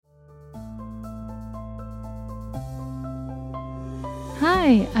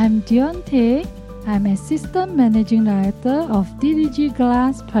Hi, I'm Deontae. I'm Assistant Managing Director of DDG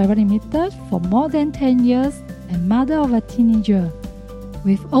Glass Private Limited for more than 10 years and mother of a teenager.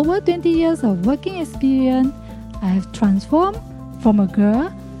 With over 20 years of working experience, I have transformed from a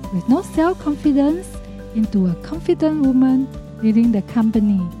girl with no self-confidence into a confident woman leading the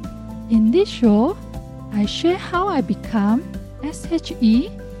company. In this show, I share how I become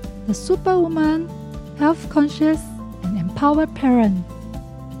SHE, the superwoman, health-conscious, and empowered parent.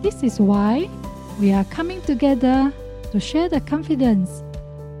 This is why we are coming together to share the confidence.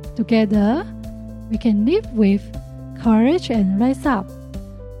 Together, we can live with courage and rise up.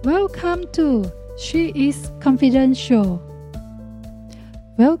 Welcome to She Is Confident Show.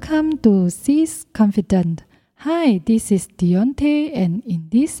 Welcome to She's Confident. Hi, this is Deontae, and in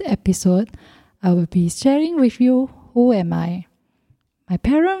this episode, I will be sharing with you who am I. My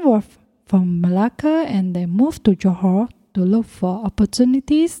parents were from Malacca and they moved to Johor to look for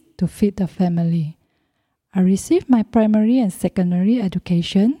opportunities to feed the family. I received my primary and secondary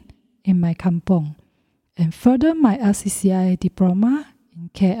education in my kampong and further my LCCI diploma in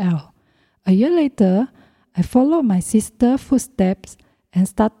KL. A year later, I followed my sister's footsteps and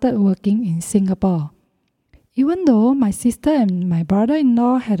started working in Singapore. Even though my sister and my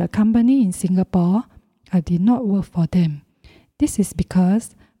brother-in-law had a company in Singapore, I did not work for them. This is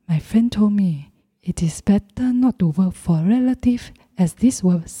because my friend told me it is better not to work for relatives as this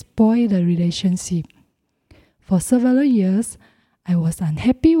will spoil the relationship. For several years, I was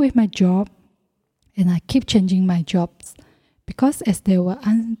unhappy with my job and I kept changing my jobs because as they were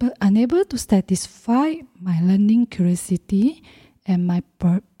unable to satisfy my learning curiosity and my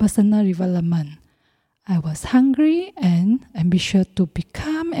personal development. I was hungry and ambitious to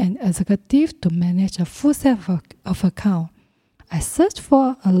become an executive to manage a full set of accounts. I searched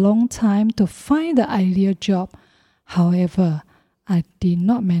for a long time to find the ideal job. However, I did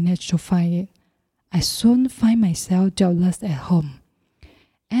not manage to find it. I soon find myself jobless at home.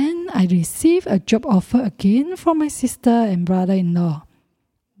 And I received a job offer again from my sister and brother-in-law.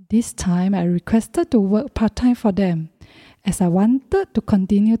 This time I requested to work part-time for them as I wanted to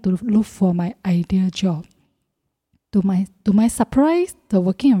continue to look for my ideal job. To my surprise, the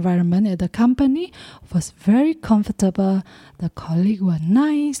working environment at the company was very comfortable. The colleagues were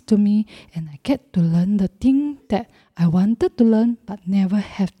nice to me and I get to learn the things that I wanted to learn but never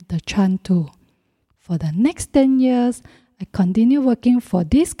had the chance to. For the next 10 years, I continued working for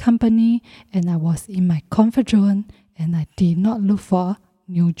this company and I was in my comfort zone and I did not look for a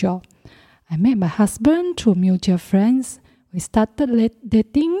new job. I met my husband through mutual friends. We started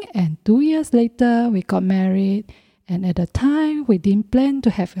dating and 2 years later, we got married. And at the time, we didn't plan to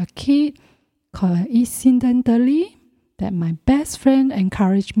have a kid. Coincidentally, that my best friend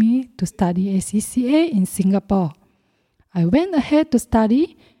encouraged me to study ACCA in Singapore. I went ahead to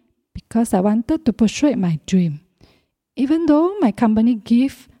study because I wanted to pursue my dream. Even though my company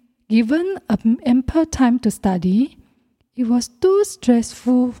given ample time to study, it was too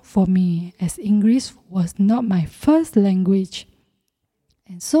stressful for me as English was not my first language.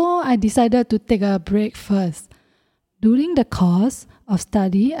 And so I decided to take a break first. During the course of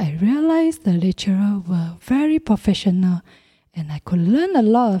study, I realized the lecturers were very professional and I could learn a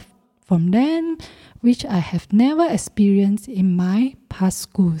lot from them, which I have never experienced in my past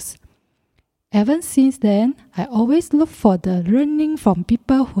schools. Ever since then, I always look for the learning from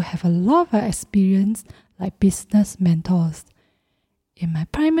people who have a lot of experience like business mentors. In my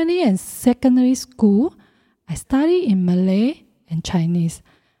primary and secondary school, I studied in Malay and Chinese.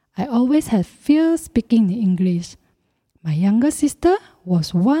 I always had fear speaking in English. My younger sister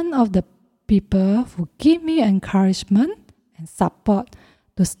was one of the people who gave me encouragement and support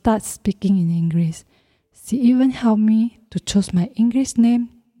to start speaking in English. She even helped me to choose my English name,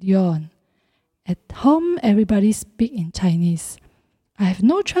 Dion. At home, everybody speaks in Chinese. I have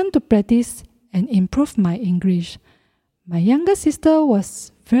no chance to practice and improve my English. My younger sister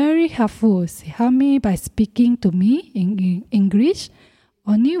was very helpful. She helped me by speaking to me in English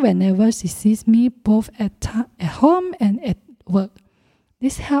only whenever she sees me both at home and at work.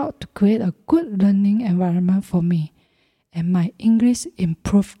 This helped to create a good learning environment for me, and my English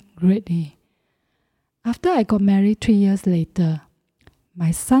improved greatly. After I got married 3 years later,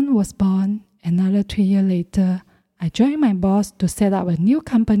 my son was born. Another 3 years later, I joined my boss to set up a new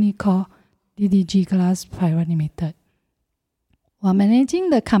company called DDG Glass Private Limited. While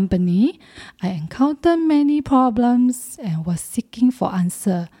managing the company, I encountered many problems and was seeking for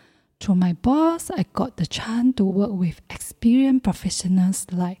answers. Through my boss, I got the chance to work with experienced professionals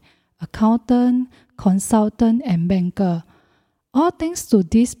like accountant, consultant, and banker. All thanks to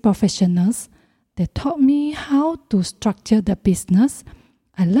these professionals, they taught me how to structure the business,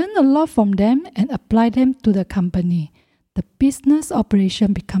 I learned a lot from them and applied them to the company. The business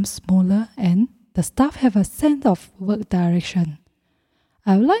operation becomes smaller and the staff have a sense of work direction.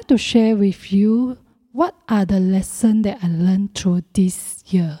 I would like to share with you what are the lessons that I learned through these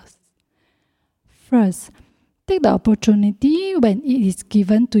years. First, take the opportunity when it is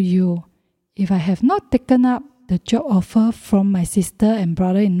given to you. If I have not taken up the job offer from my sister and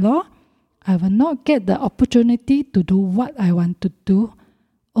brother-in-law, I will not get the opportunity to do what I want to do.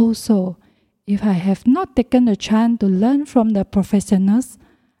 Also, if I have not taken the chance to learn from the professionals,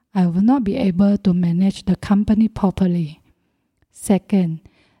 I will not be able to manage the company properly. Second,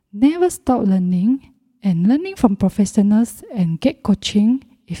 never stop learning and learning from professionals and get coaching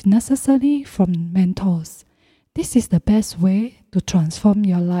if necessary from mentors. This is the best way to transform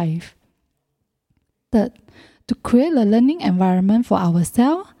your life. Third, to create a learning environment for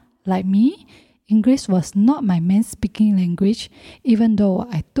ourselves, like me, English was not my main speaking language. Even though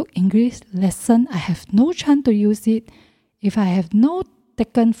I took English lesson, I have no chance to use it. If I have not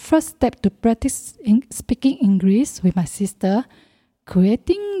taken first step to practice speaking English with my sister,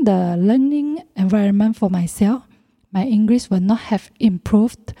 creating the learning environment for myself, my English will not have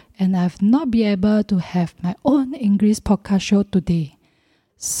improved and I have not been able to have my own English podcast show today.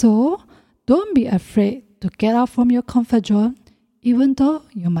 So, don't be afraid to get out from your comfort zone, even though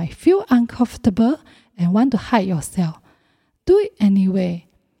you might feel uncomfortable and want to hide yourself. Do it anyway.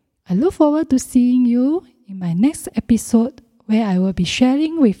 I look forward to seeing you in my next episode where I will be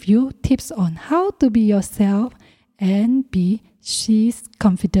sharing with you tips on how to be yourself and be she's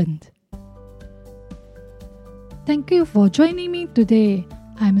confident. Thank you for joining me today.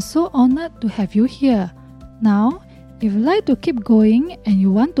 I'm so honored to have you here. Now, if you'd like to keep going and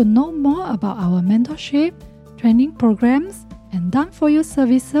you want to know more about our mentorship, training programs, and done-for-you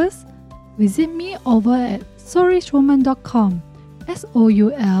services, visit me over at soulrichwoman.com,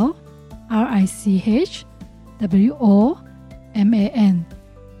 SOULRICHWOMAN.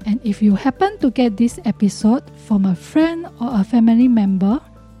 And if you happen to get this episode from a friend or a family member,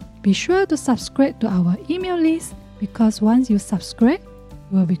 be sure to subscribe to our email list because once you subscribe,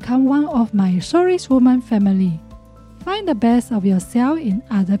 you will become one of my Soul Rich Woman family. Find the best of yourself in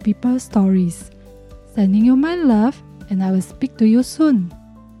other people's stories. Sending you my love, and I will speak to you soon.